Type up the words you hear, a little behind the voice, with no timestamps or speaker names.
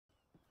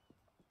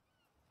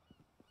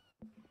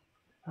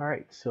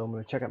Alright, so I'm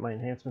going to check out my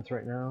enhancements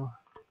right now.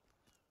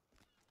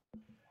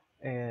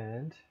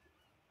 And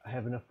I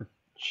have enough for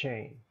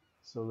chain.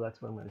 So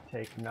that's what I'm going to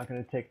take. I'm not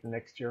going to take the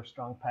next tier of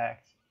strong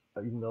pact,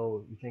 even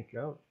though you think,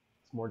 oh,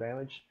 it's more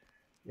damage.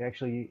 You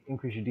actually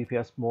increase your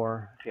DPS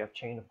more. If you have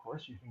chain, of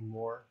course, you're hitting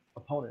more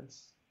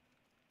opponents.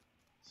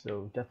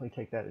 So definitely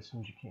take that as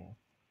soon as you can.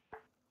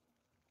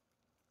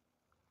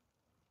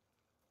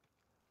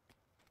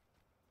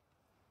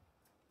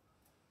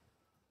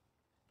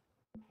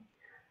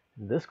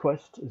 This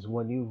quest is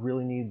when you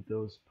really need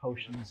those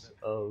potions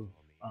of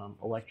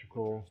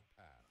electrical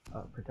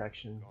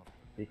protection,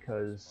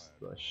 because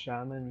the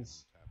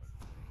shamans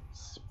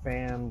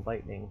spam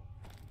lightning.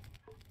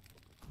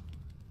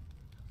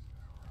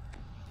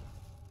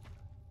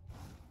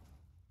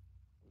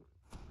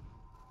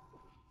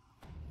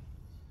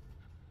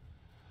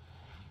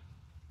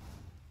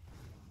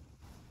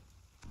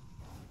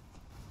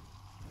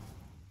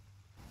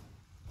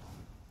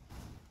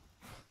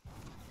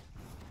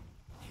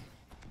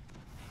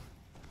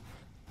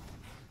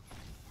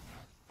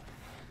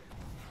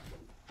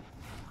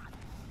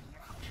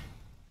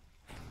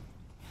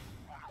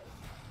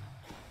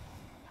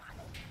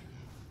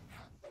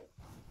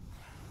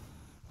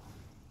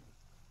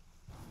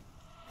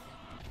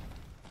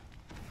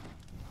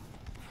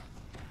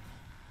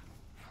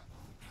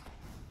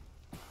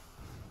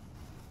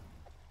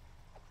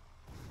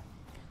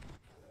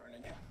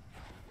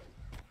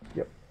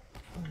 Yep,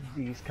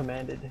 these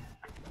commanded.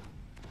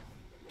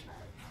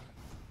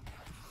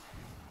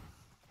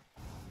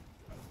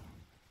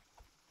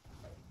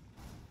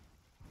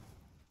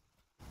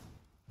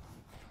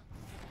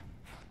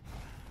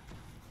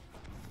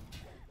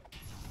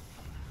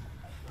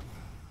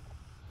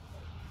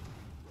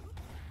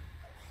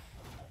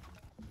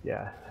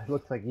 Yeah, it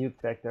looks like Nuke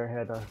back there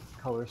had a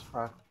colors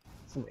proc.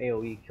 Some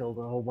AoE killed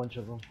a whole bunch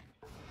of them.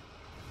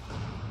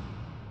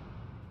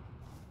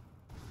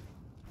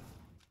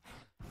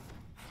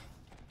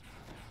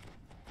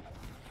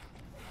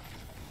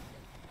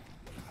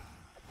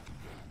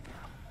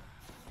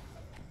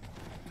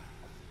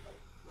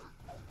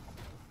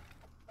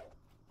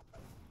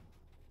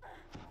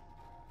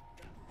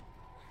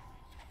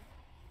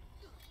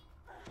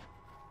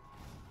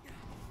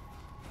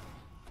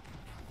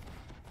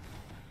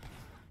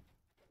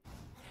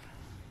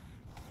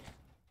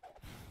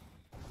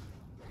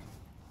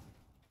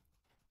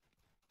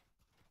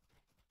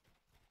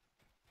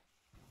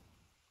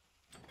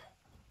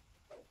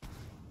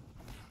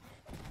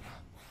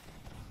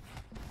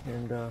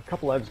 And a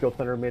couple lives ago,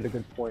 Thunder made a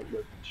good point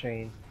with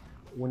chain.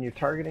 When you're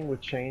targeting with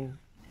chain,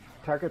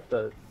 target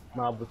the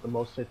mob with the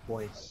most hit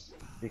points,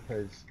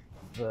 because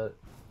the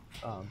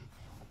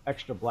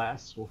extra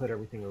blasts will hit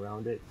everything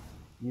around it,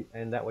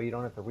 and that way you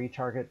don't have to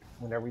retarget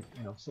whenever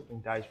something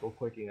dies real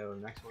quick. You go to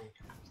the next one.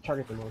 Just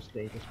target the most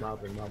dangerous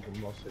mob and mob with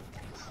the most hit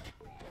points.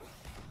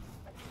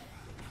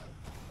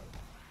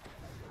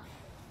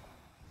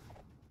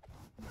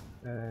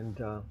 And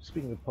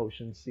speaking of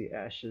potions, the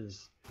Ash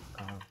is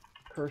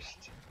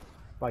cursed.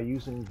 By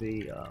using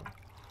the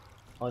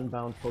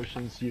unbound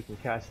potions, you can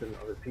cast it on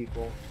other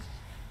people.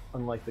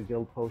 Unlike the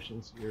guild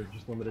potions, you're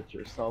just limited to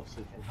yourself,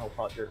 so you can help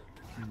out your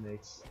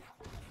teammates.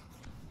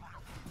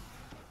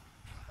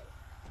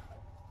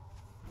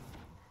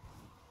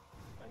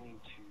 I need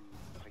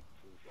to fight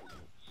for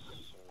this,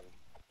 so...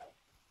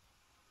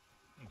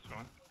 That's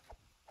fine.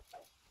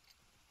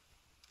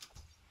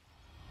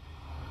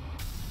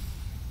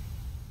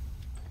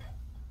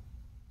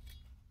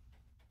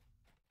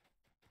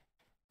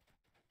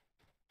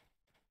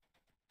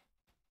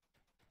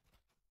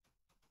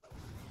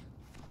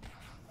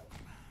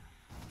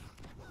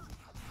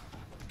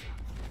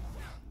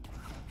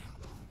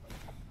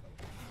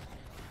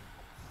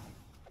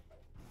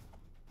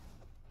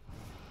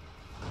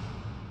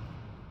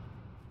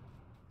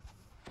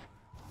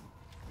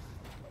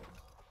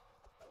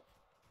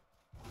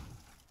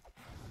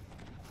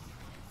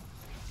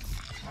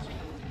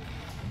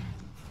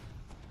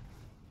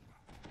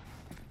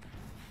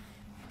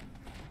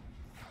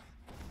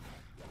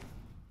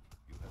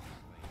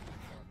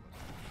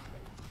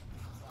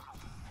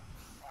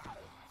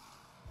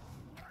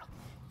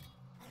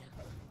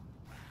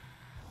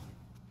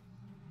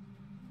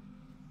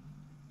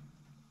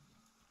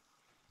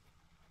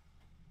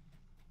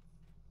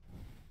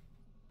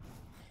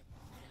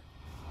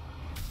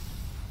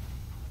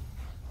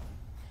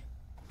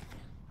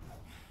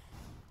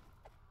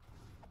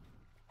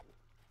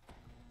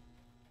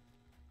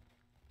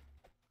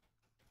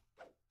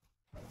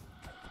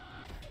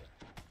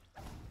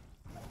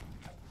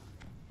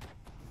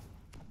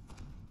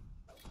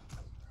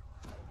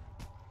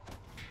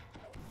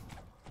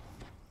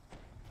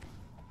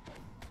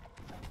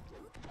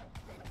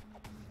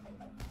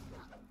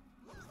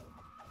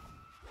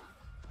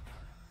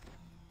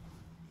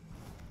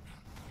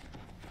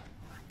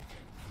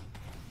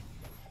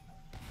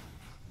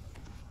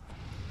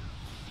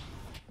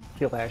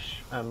 Kill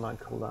Ash, I'm on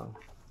cooldown.